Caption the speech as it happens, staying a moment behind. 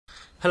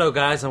Hello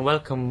guys and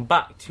welcome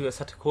back to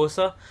Assetto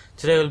Corsa.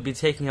 Today we'll be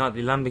taking out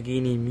the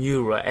Lamborghini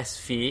Miura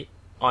SV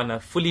on a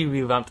fully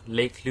revamped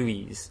Lake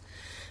Louise.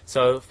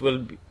 So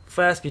we'll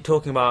first be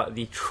talking about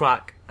the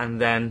track and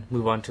then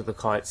move on to the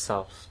car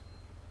itself.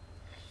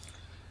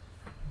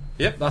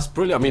 Yep, that's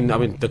brilliant. I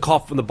mean the car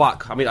from the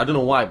back, I don't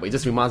know why, but it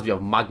just reminds me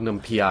of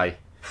Magnum PI.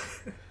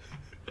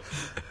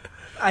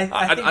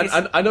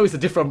 I know it's a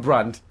different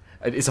brand.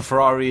 It's a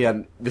Ferrari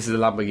and this is a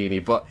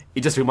Lamborghini, but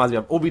it just reminds me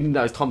of all we need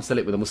now is Tom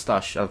Selleck with a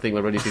moustache. I think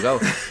we're ready to go.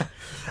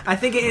 I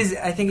think it is.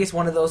 I think it's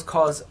one of those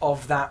cars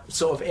of that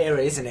sort of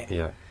era, isn't it?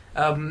 Yeah.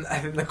 I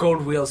think the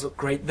gold wheels look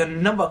great. The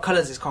number of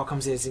colours this car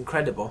comes in is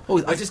incredible.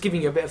 Oh, I'm just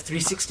giving you a bit of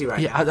 360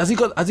 right now. Has he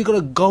got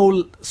a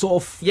gold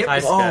sort of?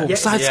 Yep.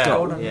 Side skirt.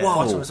 Gold on the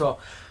bottom as well.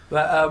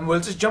 But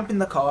we'll just jump in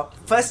the car.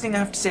 First thing I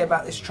have to say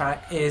about this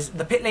track is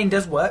the pit lane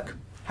does work.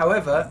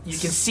 However, you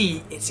can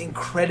see it's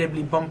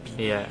incredibly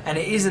bumpy, and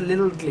it is a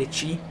little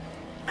glitchy,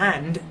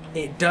 and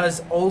it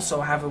does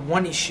also have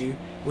one issue,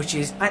 which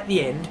is at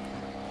the end,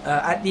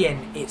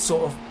 it's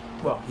sort of,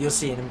 well, you'll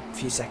see in a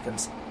few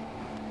seconds.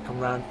 Come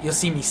round, you'll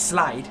see me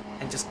slide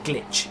and just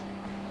glitch.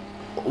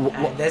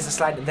 And there's a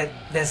slide, and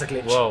there's a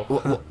glitch.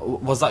 Whoa!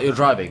 Was that your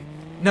driving?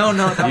 No,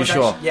 that was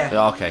sure? Actually,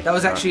 yeah, okay. That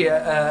was actually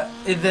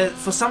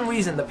for some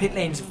reason the pit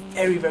lane's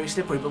very, very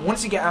slippery, but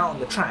once you get out on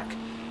the track,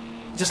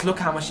 just look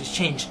how much it's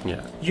changed.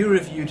 Yeah. You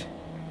reviewed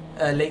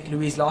Lake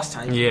Louise last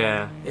time.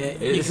 Yeah.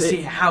 You can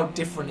see how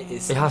different it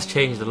is. It has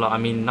changed a lot. I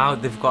mean, now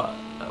they've got,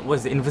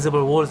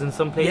 invisible walls in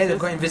some places? Yeah, they've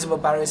got invisible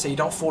barriers so you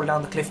don't fall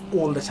down the cliff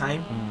all the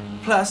time.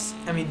 Plus,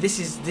 I mean, this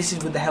is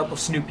with the help of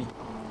Snoopy.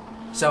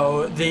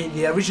 So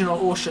the original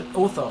author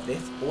of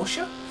this...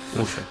 Author?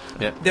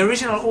 Yeah. The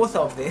original author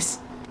of this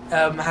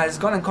has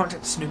gone and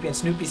contacted Snoopy, and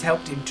Snoopy's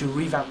helped him to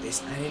revamp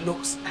this, and it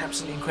looks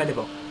absolutely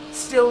incredible.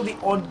 Still the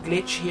odd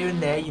glitch here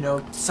and there,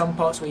 some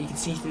parts where you can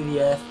see through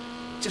the earth,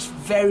 just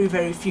very,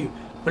 very few.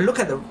 But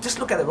just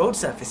look at the road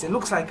surface. It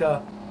looks like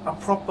a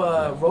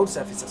proper road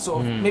surface. It's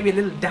sort of maybe a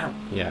little damp.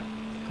 Yeah,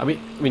 I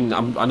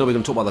know we're going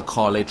to talk about the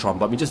car later on,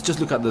 but just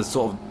look at the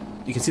sort of,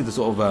 you can see the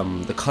sort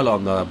of the colour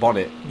on the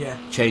bonnet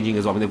changing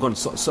as well. They've gone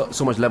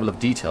so much level of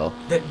detail.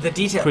 The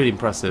detail, pretty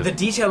impressive. The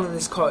detail in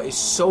this car is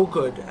so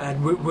good,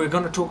 and we're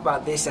going to talk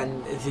about this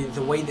and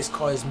the way this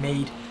car is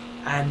made,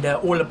 and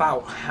all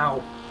about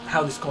how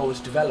this car was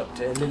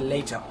developed a little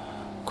later.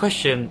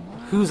 Question,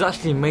 who's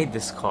actually made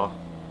this car?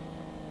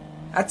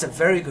 That's a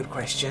very good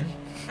question.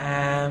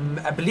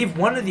 I believe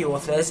one of the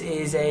authors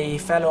is a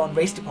fellow on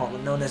race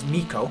department known as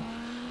Miko.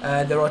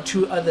 There are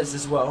two others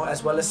as well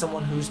as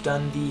someone who's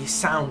done the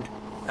sound.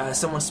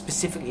 Someone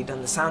specifically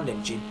done the sound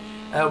engine.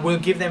 We'll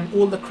give them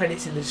all the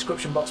credits in the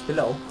description box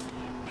below.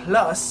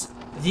 Plus,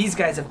 these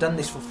guys have done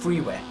this for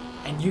freeware,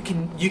 and you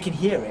can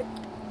hear it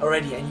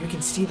already, and you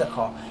can see the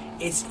car.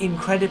 It's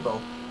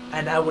incredible.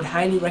 And I would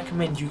highly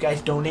recommend you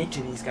guys donate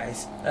to these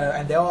guys.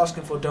 And they are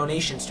asking for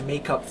donations to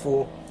make up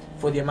for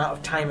the amount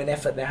of time and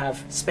effort they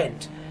have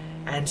spent.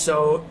 And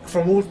so,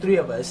 from all three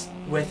of us,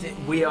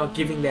 we are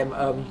giving them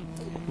a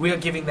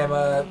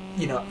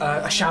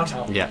shout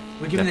out. Yeah,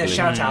 we're giving them a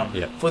shout out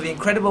for the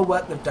incredible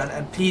work they've done.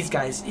 And please,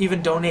 guys,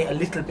 even donate a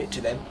little bit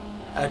to them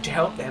to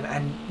help them.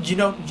 And you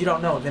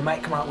don't know, they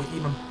might come out with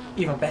even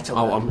better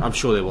work. I'm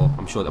sure they will.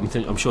 I'm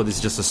sure this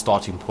is just a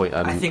starting point,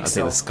 and I think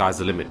so. The sky's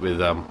the limit with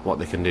what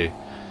they can do.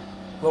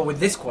 Well,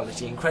 with this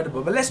quality,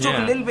 incredible. But let's talk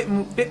a little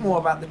bit more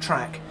about the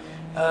track.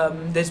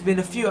 There's been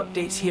a few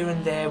updates here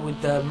and there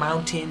with the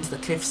mountains, the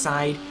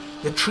cliffside.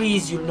 The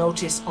trees, you'll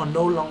notice, are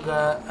no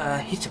longer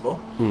hittable.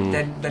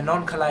 They're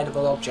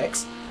non-collidable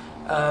objects.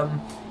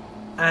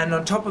 And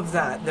on top of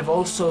that, they've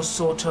also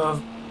sort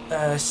of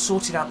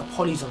sorted out the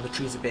polys on the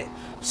trees a bit.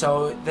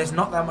 So there's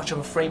not that much of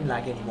a frame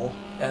lag anymore.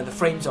 The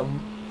frames are...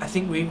 I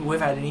think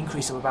we've had an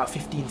increase of about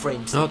 15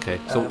 frames. Okay,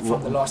 so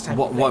from the last time.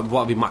 What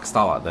have we maxed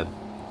out at then?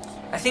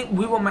 I think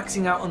we were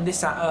maxing out on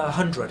this at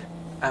 100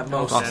 at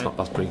most.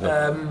 That's pretty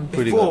good.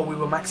 Before we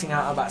were maxing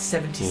out at about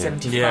 70,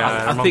 75.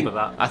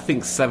 Yeah, I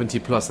think 70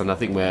 plus, and I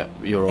think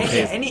you're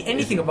okay.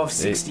 Anything above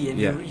 60 and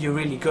you're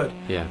really good.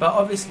 Yeah. But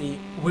obviously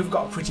we've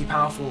got a pretty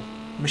powerful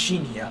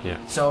machine here. Yeah.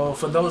 So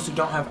for those who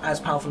don't have as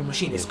powerful a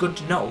machine, it's good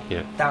to know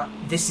that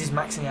this is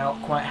maxing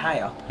out quite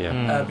higher.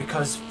 Yeah.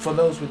 Because for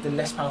those with the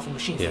less powerful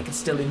machines, they can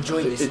still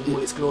enjoy this in all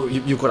its glory.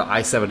 You've got an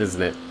i7,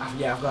 isn't it?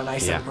 Yeah, I've got an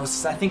i7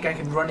 processor. I think I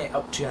can run it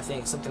up to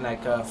something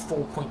like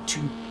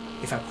 4.2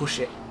 if I push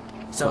it.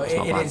 So it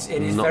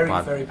is very,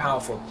 very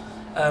powerful.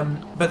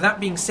 But that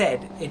being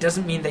said, it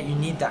doesn't mean that you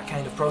need that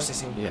kind of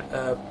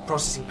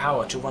processing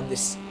power to run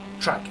this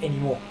track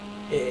anymore.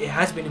 It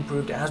has been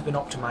improved, it has been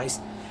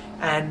optimized,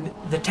 and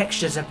the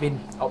textures have been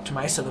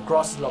optimized, so the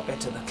grass is a lot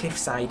better, the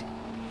cliffside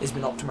has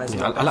been optimized.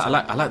 I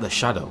like the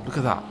shadow. Look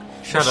at that.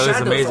 Shadow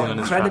is amazing on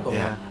this track.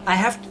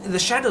 Incredible. The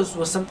shadows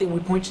was something we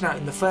pointed out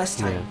in the first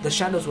time. The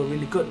shadows were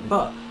really good,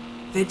 but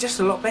they're just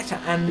a lot better.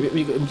 And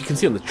you can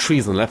see on the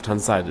trees on the left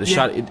hand side,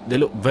 they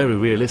look very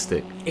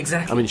realistic.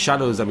 Exactly. I mean,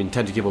 shadows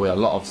tend to give away a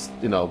lot of,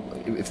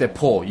 if they're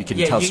poor, you can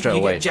tell straight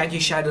away. Get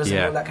jaggy shadows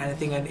and all that kind of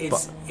thing, and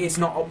it's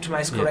not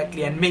optimized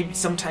correctly. And maybe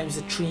sometimes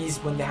the trees,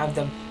 when they have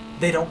them,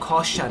 they don't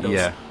cast shadows.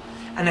 Yeah.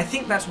 And I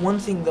think that's one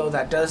thing though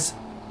that does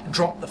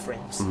drop the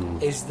frames,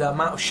 is the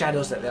amount of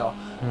shadows that there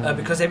are.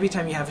 Because every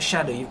time you have a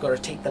shadow, you've got to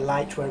take the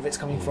light wherever it's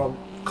coming from,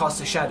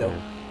 cast a shadow,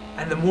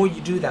 and the more you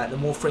do that, the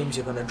more frames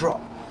you're going to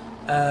drop.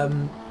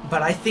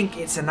 But I think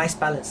it's a nice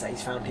balance that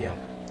he's found here.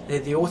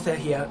 The author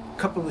here,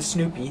 coupled with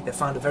Snoopy, they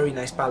found a very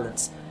nice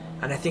balance,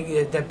 and I think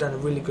they've done a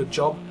really good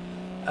job.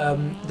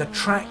 The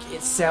track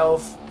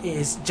itself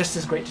is just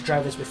as great to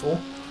drive as before.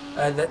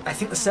 I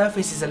think the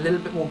surface is a little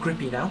bit more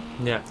grippy now.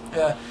 Yeah.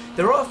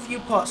 There are a few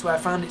parts where I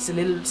found it's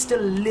still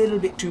a little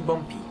bit too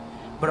bumpy,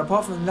 but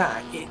apart from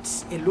that,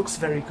 it looks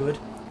very good.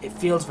 It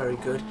feels very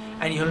good,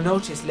 and you'll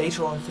notice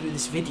later on through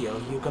this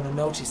video, you're going to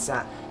notice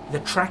that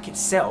the track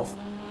itself,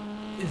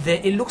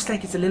 it looks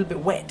like it's a little bit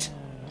wet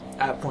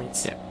at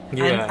points. Yeah.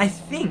 And I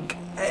think,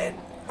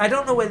 I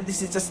don't know whether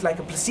this is just like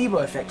a placebo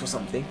effect or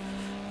something,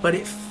 but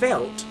it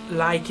felt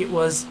like it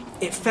was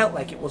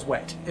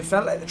wet. It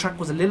felt like the track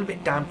was a little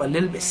bit damp, a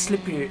little bit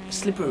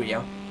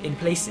slipperier in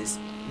places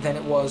than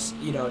it was,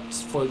 you know,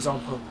 for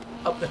example,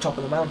 up the top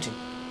of the mountain.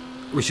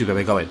 Which is where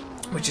we're going.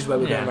 Which is where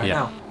we're going right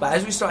now. But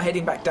as we start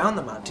heading back down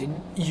the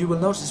mountain, you will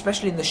notice,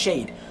 especially in the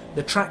shade,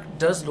 the track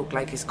does look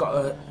like it's got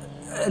a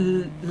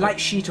light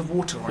sheet of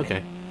water on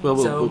it. Well,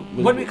 so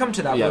when we come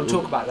to that, we'll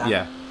talk about that.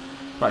 Yeah.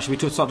 Right, should we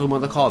start talking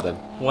about the car then?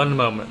 One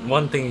moment.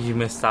 One thing you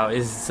missed out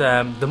is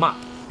the map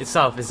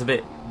itself is a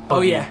bit buggy.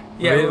 Oh yeah.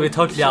 We're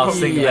totally out of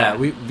sync. Yeah,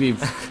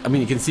 we've. I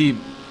mean, you can see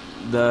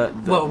the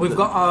well, we've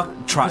got our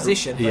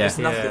position, but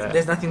yeah.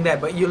 there's nothing there.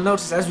 But you'll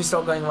notice as we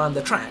start going around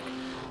the track,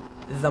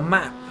 the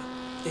map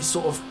is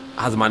sort of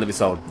has a mind of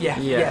its own.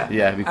 Yeah.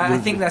 I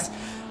think that's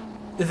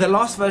the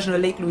last version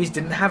of Lake Louise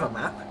didn't have a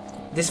map.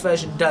 This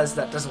version does.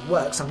 That doesn't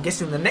work. So I'm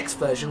guessing the next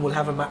version will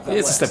have a map that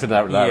works. It's a step in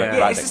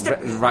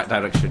the right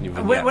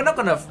direction. We're not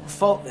going to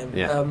fault them.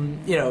 Yeah.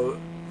 You know,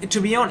 to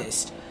be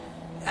honest,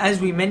 as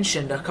we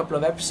mentioned a couple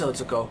of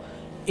episodes ago,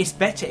 it's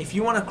better if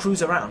you want to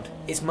cruise around.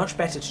 It's much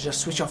better to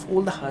just switch off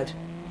all the HUD,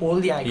 all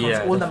the icons,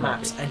 all the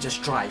maps, and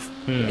just drive.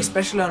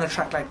 Especially on a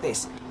track like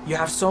this, you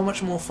have so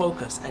much more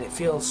focus, and it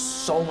feels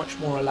so much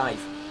more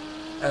alive.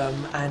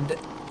 And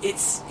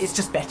it's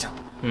just better.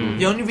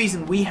 The only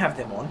reason we have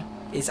them on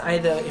is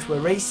either if we're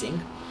racing,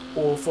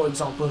 or for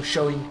example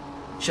showing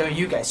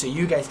you guys, so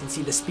you guys can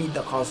see the speed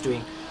the car's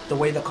doing, the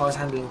way the car's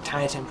handling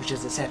tyre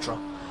temperatures, etc.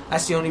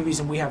 That's the only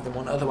reason we have them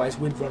on. Otherwise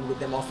we'd run with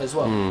them off as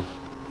well.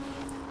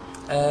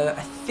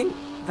 I think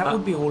that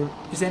would be all.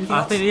 Is there anything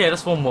else? I think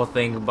that's one more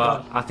thing,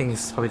 but I think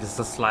it's probably just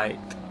a slight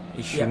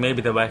issue. Yeah.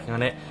 Maybe they're working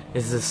on it.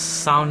 Is the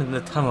sound in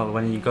the tunnel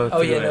when you go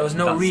through it. There was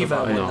no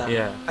reverb on that.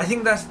 Yeah. I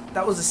think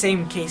that was the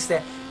same case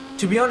there.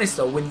 To be honest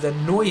though, with the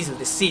noise of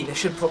the sea, there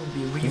should probably be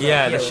reverb here.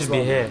 Yeah, there should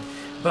be here.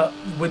 But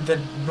with the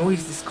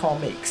noise this car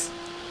makes,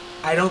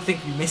 I don't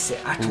think you miss it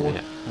at all.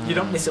 You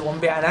don't miss it one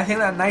bit, and I think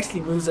that nicely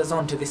moves us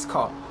on to this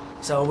car.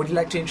 So would you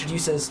like to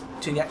introduce us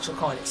to the actual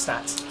car and its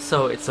stats?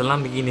 So it's a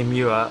Lamborghini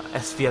Miura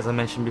SV, as I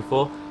mentioned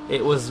before.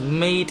 It was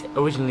made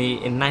originally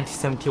in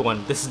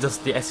 1971. This is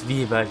just the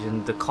SV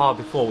version. The car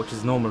before, which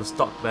is normal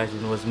stock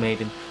version, was made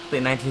in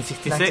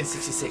 1966.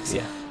 1966,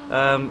 yeah.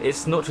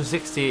 Its 0 to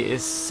 60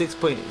 is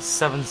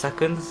 6.7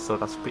 seconds, so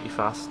that's pretty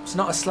fast. It's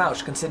not a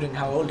slouch considering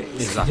how old it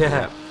is. Exactly.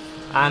 Yeah.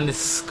 And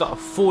it's got a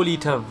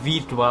 4-litre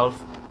V12.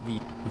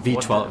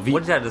 V12.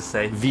 What did I just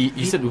say?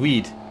 You said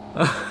weed.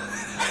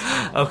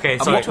 Okay,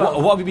 sorry.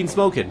 What have you been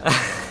smoking?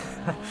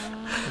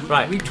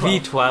 Right,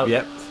 V12.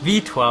 Yep.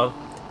 V12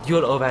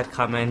 dual overhead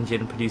cam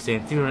engine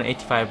producing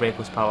 385 brake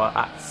horsepower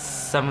at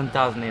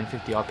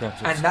 7,050 RPM,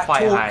 so it's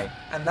quite high.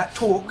 And that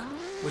torque,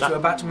 which we're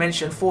about to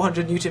mention,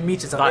 400 Newton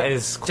meters of that it,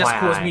 is quite just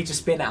caused high. me to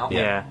spin out.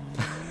 Yeah.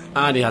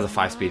 And he has a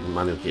 5-speed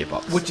manual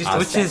gearbox, which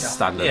is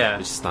standard. Yeah.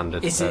 Which is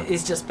standard.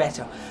 It's just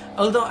better.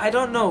 Although I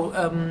don't know,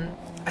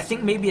 I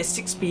think maybe a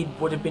 6-speed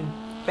would have been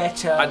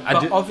better.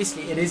 But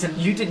obviously it isn't.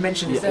 You did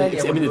mention this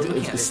earlier.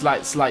 It's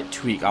a slight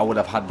tweak. I would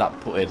have had that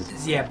put in.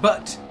 Yeah,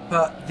 but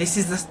this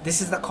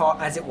is the car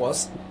as it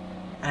was,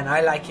 and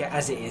I like it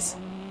as it is.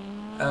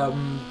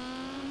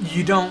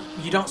 You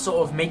don't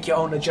sort of make your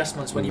own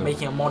adjustments when you're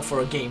making a mod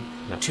for a game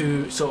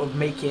to sort of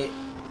make it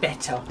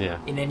better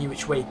in any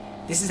which way.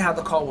 This is how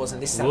the car was,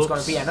 and this is how it's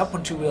going to be. And up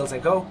on 2 wheels I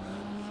go,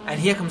 and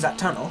here comes that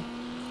tunnel.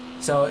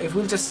 So if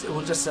we'll just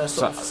sort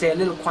of stay a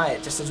little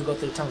quiet just as we go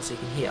through the tunnel, so you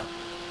can hear.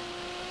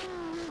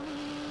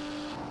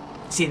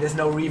 See, there's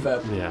no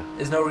reverb. Yeah.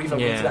 There's no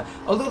reverb into that.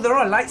 Although there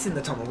are lights in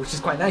the tunnel, which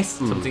is quite nice.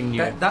 Something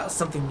new. That's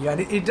something new,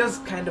 and it does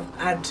kind of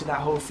add to that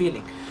whole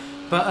feeling.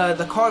 But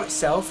the car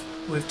itself,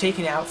 we've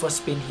taken it out for a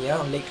spin here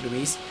on Lake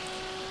Louise.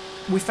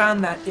 We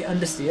found that it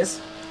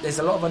understeers. There's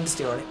a lot of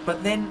understeer on it.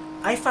 But then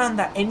I found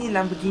that any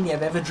Lamborghini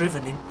I've ever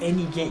driven in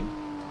any game,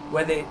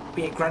 whether it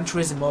be it Gran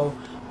Turismo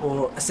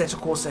or Assetto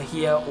Corsa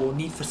here or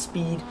Need for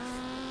Speed,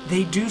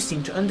 they do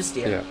seem to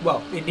understeer. Yeah.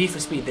 Well, in Need for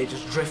Speed they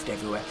just drift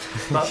everywhere.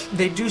 But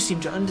they do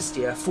seem to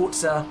understeer.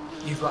 Forza,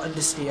 you've got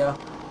understeer.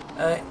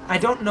 I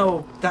don't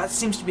know, that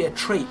seems to be a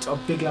trait of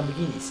big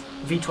Lamborghinis,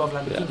 V12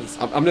 Lamborghinis.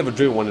 Yeah. I've never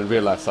driven one in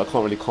real life, so I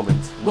can't really comment.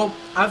 Well,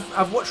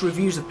 I've watched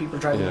reviews of people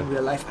driving in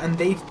real life, and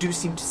they do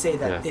seem to say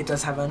that it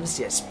does have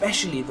understeer.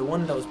 Especially the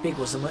one that was big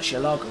was the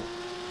Murcielago.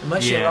 The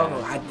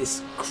Murcielago had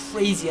this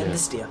crazy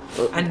understeer,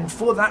 and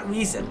for that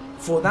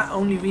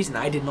only reason,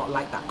 I did not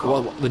like that car.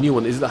 Well, the new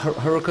one is the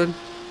Huracan.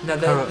 No,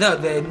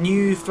 the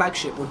new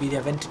flagship would be the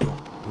Aventador.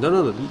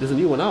 No, there's a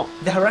new one out.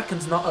 The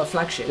Huracan's not a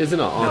flagship. Is it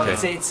not? Oh, no,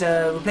 okay. It's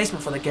a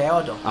replacement for the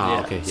Gallardo.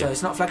 Okay. So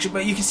it's not flagship,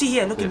 but you can see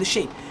here, look in the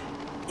shade.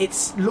 It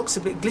looks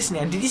a bit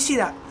glistening. And did you see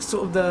that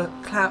sort of the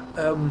cloud,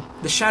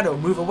 the shadow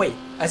move away,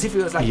 as if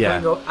it was like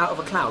going out of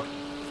a cloud?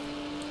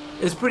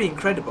 It was pretty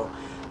incredible.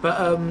 But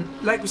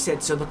like we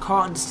said, so the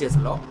car understeers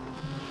a lot,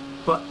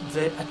 but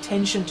the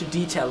attention to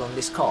detail on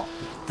this car.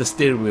 The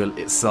steering wheel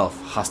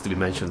itself has to be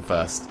mentioned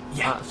first.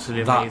 Yeah,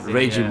 absolutely that amazing.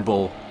 Raging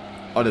Bull.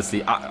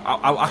 Honestly,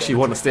 I actually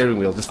want a steering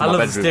wheel just for my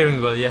bedroom. I love the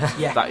steering wheel,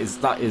 yeah.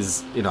 That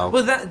is, you know.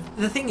 Well,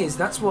 the thing is,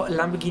 that's what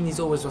Lamborghinis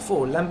always were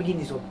for.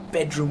 Lamborghinis were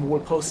bedroom wall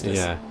posters.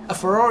 Yeah. A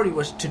Ferrari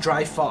was to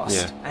drive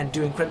fast and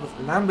do incredible.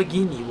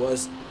 Lamborghini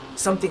was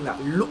something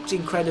that looked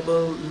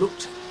incredible,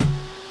 looked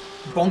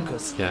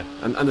bonkers. Yeah,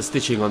 and the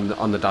stitching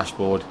on the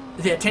dashboard.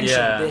 The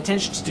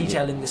attention to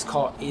detail in this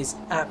car is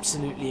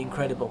absolutely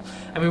incredible.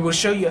 I mean, we'll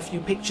show you a few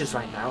pictures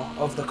right now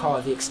of the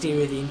car, the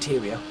exterior, the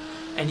interior,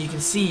 and you can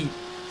see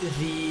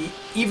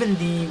even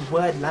the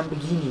word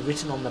Lamborghini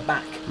written on the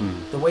back,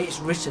 the way it's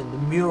written, the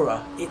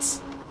Miura, it's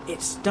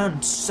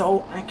done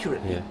so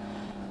accurately.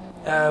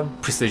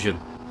 Precision,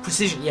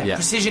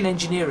 precision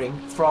engineering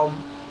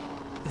from.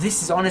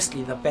 This is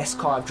honestly the best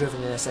car I've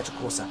driven in a Assetto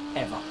Corsa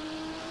ever.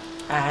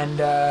 And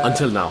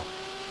until now.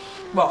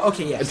 Well,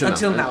 okay, yes,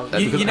 until now.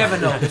 You never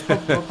know.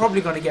 We're probably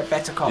going to get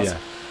better cars.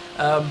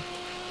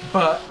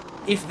 But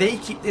if they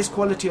keep this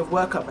quality of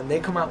work up and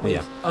they come out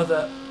with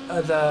other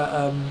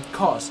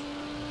cars,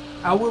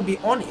 I will be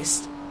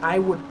honest, I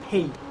would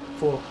pay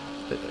for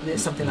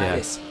something like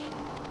this.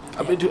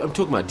 I'm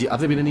talking about, have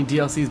there been any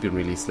DLCs been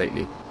released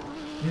lately?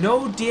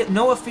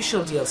 No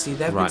official DLC.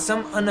 There have been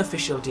some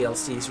unofficial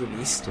DLCs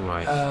released.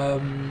 Right.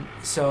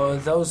 So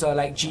those are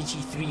like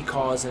GT3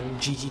 cars and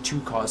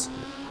GT2 cars,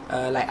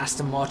 like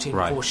Aston Martin,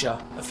 Porsche,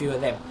 a few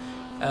of them.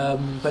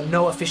 But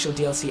no official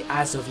DLC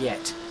as of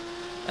yet.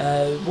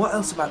 What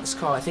else about this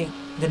car? I think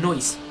the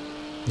noise.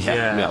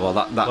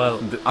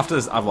 After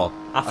this, I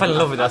fell in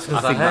love with that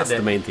because I think that's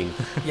the main thing.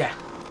 Yeah,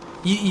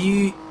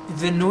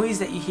 the noise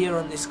that you hear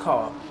on this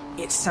car,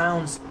 it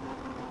sounds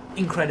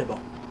incredible.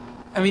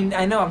 I mean,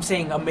 I know I'm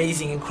saying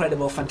amazing,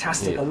 incredible,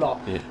 fantastic a lot,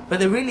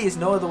 but there really is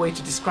no other way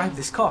to describe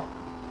this car.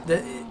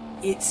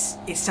 It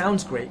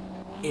sounds great,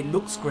 it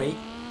looks great.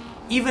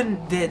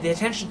 Even the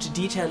attention to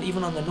detail,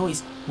 even on the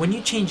noise. When you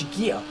change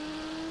gear,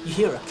 you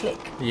hear a click.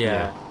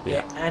 Yeah.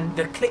 And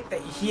the click that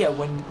you hear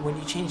when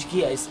you change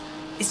gear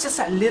it's just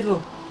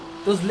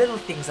those little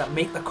things that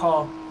make the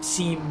car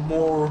seem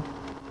more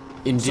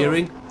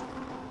endearing.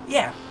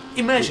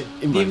 Immersion.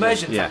 The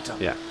immersion factor.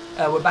 Yeah.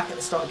 We're back at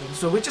the start again,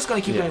 so we're just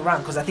going to keep going around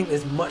because I think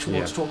there's much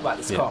more to talk about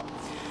this car.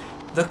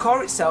 The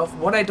car itself,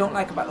 what I don't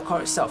like about the car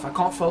itself, I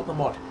can't fault the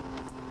mod.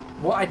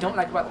 What I don't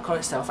like about the car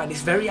itself, and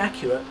it's very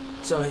accurate,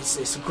 so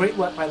it's great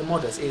work by the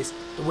modders, is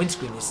the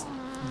windscreen is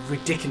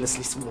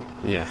ridiculously small.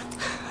 Yeah.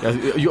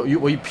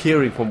 Were you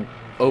peering from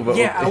over?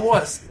 Yeah, I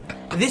was.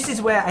 This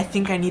is where I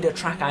think I need a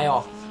Track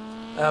IR.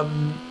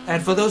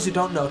 And for those who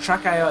don't know,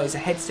 Track IR is a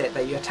headset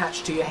that you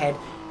attach to your head,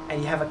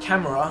 and you have a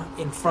camera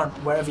in front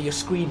wherever your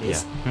screen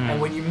is.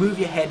 And when you move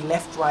your head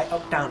left, right,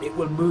 up, down, it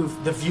will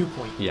move the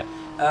viewpoint.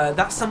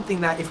 That's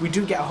something that if we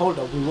do get a hold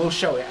of, we will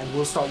show it and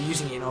we'll start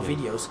using it in our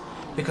videos.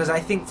 Because I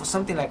think for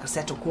something like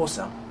Assetto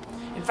Corsa,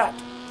 in fact,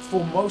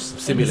 for most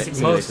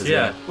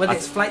simulators, whether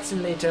it's Flight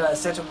Simulator,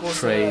 Assetto Corsa,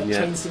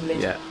 Train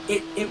Simulator,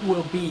 it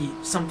will be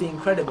something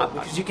incredible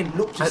because you can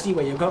look to see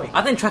where you're going.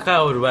 I think Track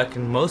IR would work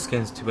in most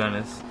games, to be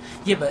honest.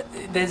 Yeah, but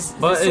there's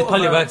it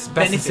probably works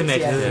best in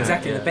simulators.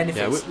 Exactly, the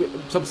benefits.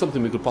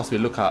 Something we could possibly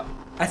look at.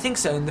 I think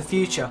so in the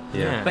future.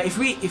 Yeah. But if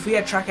we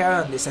had Track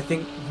IR on this, I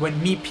think when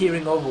me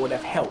peering over would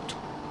have helped.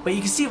 But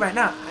you can see right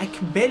now, I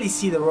can barely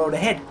see the road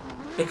ahead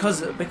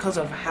because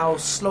of how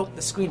sloped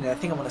the screen is. I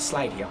think I'm on a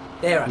slide here.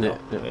 There I go.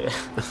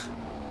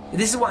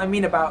 This is what I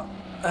mean about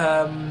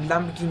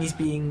Lamborghinis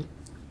being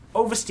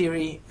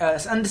understeery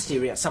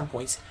at some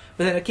points,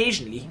 but then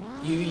occasionally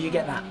you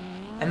get that,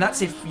 and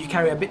that's if you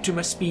carry a bit too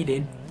much speed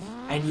in,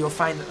 and you'll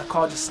find that the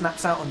car just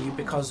snaps out on you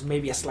because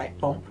maybe a slight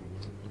bump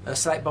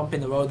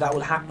in the road. That will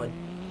happen,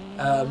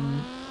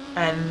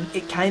 and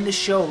it kind of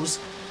shows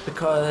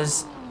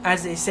because,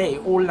 as they say,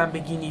 all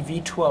Lamborghini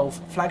V12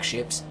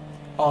 flagships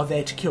are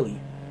there to kill you.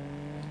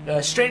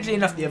 Strangely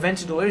enough, the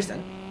Aventador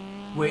isn't,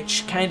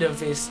 which kind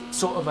of is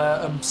sort of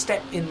a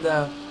step in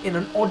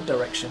an odd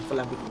direction for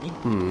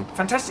Lamborghini.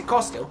 Fantastic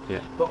car still,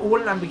 but all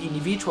Lamborghini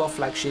V12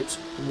 flagships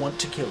want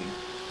to kill you.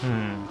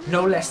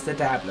 No less the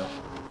Diablo.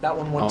 That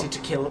one wanted to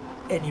kill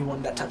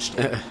anyone that touched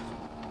it.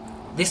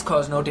 This car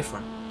is no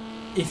different.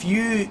 If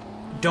you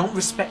don't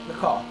respect the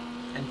car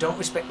and don't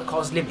respect the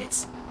car's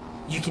limits,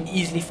 you can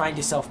easily find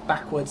yourself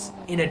backwards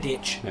in a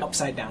ditch,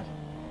 upside down.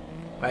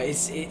 Right?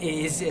 It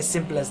is as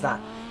simple as that.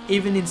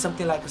 Even in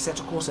something like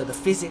Assetto Corsa, the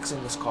physics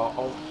in this car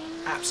are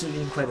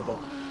absolutely incredible.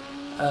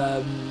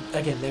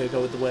 Again, there we go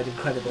with the word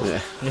incredible.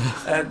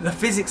 The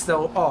physics,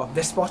 though,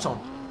 they're spot on.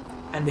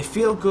 and they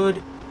feel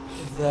good.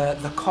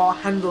 The car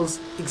handles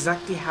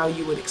exactly how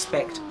you would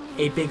expect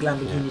a big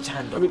Lamborghini to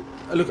handle.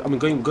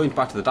 Going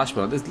back to the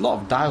dashboard, there's a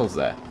lot of dials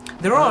there.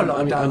 There are a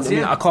lot of dials.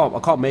 I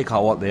can't make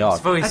out what they are.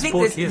 It's very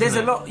sporty, there's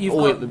isn't a lot. You've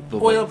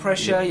got oil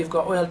pressure, you've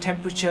got oil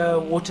temperature,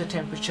 water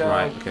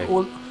temperature,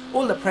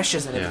 all the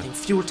pressures and everything.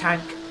 Fuel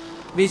tank.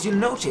 Because you'll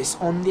notice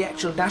on the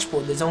actual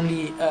dashboard, there's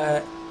only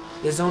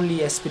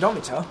a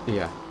speedometer.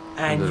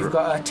 And you've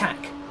got a tach,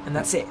 and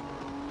that's it.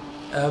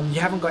 You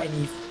haven't got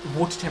any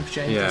water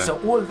temperature or anything. So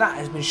all of that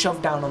has been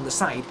shoved down on the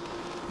side,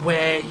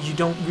 where you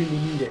don't really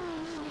need it.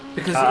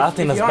 Because I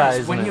think that's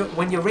bad,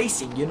 when you're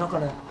racing, you're not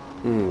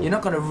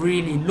gonna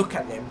really look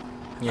at them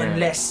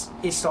unless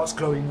it starts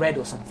glowing red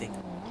or something.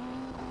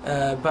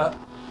 But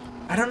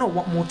I don't know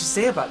what more to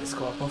say about this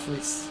car. Apart from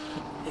it's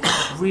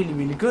really,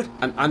 really good.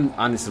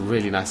 And it's a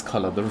really nice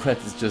colour. The red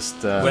is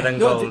just red and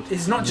gold.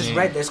 It's not just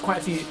red. There's quite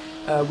a few.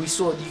 We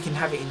saw you can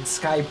have it in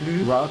sky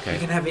blue. Right, okay. You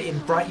can have it in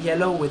bright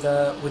yellow with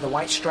a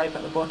white stripe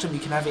at the bottom. You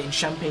can have it in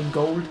champagne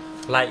gold.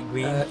 Light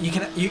green.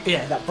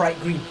 That bright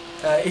green.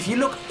 If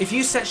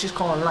you search this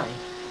car online,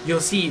 you'll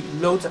see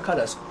loads of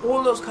colours.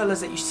 All those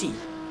colours that you see,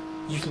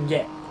 you can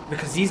get,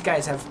 because these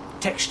guys have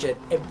textured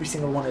every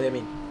single one of them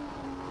in,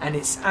 and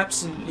it's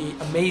absolutely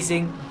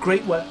amazing.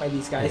 Great work by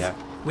these guys. Yeah.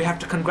 We have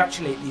to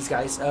congratulate these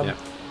guys. The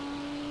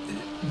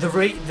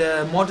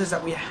modders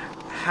that we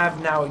have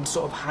now in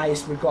sort of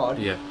highest regard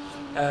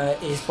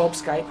is Bob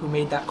Skype, who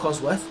made that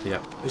Cosworth,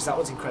 which that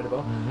was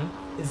incredible.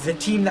 The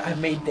team that have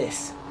made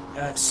this,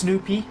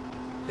 Snoopy,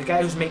 the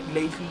guy who's made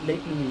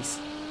Lake Louise,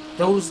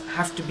 those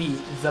have to be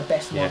the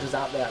best modders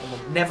out there at the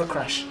moment. Never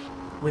Crash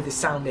with his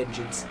sound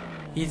engines.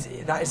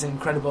 That is an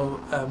incredible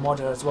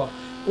modder as well.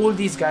 All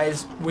these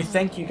guys, we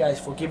thank you guys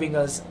for giving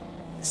us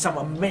some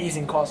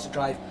amazing cars to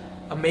drive,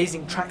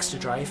 amazing tracks to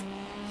drive,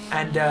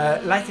 and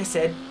like I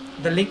said,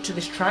 the link to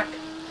this track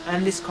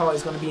and this car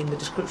is going to be in the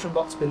description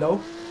box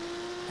below,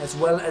 as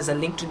well as a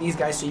link to these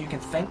guys so you can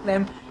thank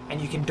them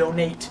and you can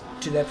donate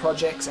to their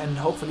projects and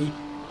hopefully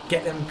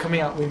get them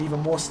coming out with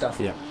even more stuff.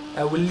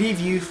 We'll leave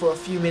you for a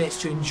few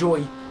minutes to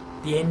enjoy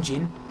the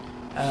engine,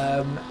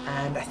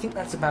 and I think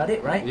that's about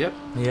it, right?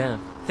 Yeah.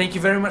 Thank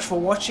you very much for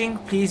watching.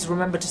 Please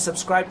remember to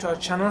subscribe to our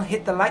channel,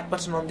 hit the like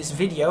button on this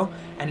video,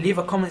 and leave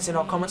a comment in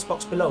our comments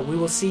box below. We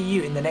will see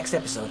you in the next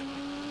episode.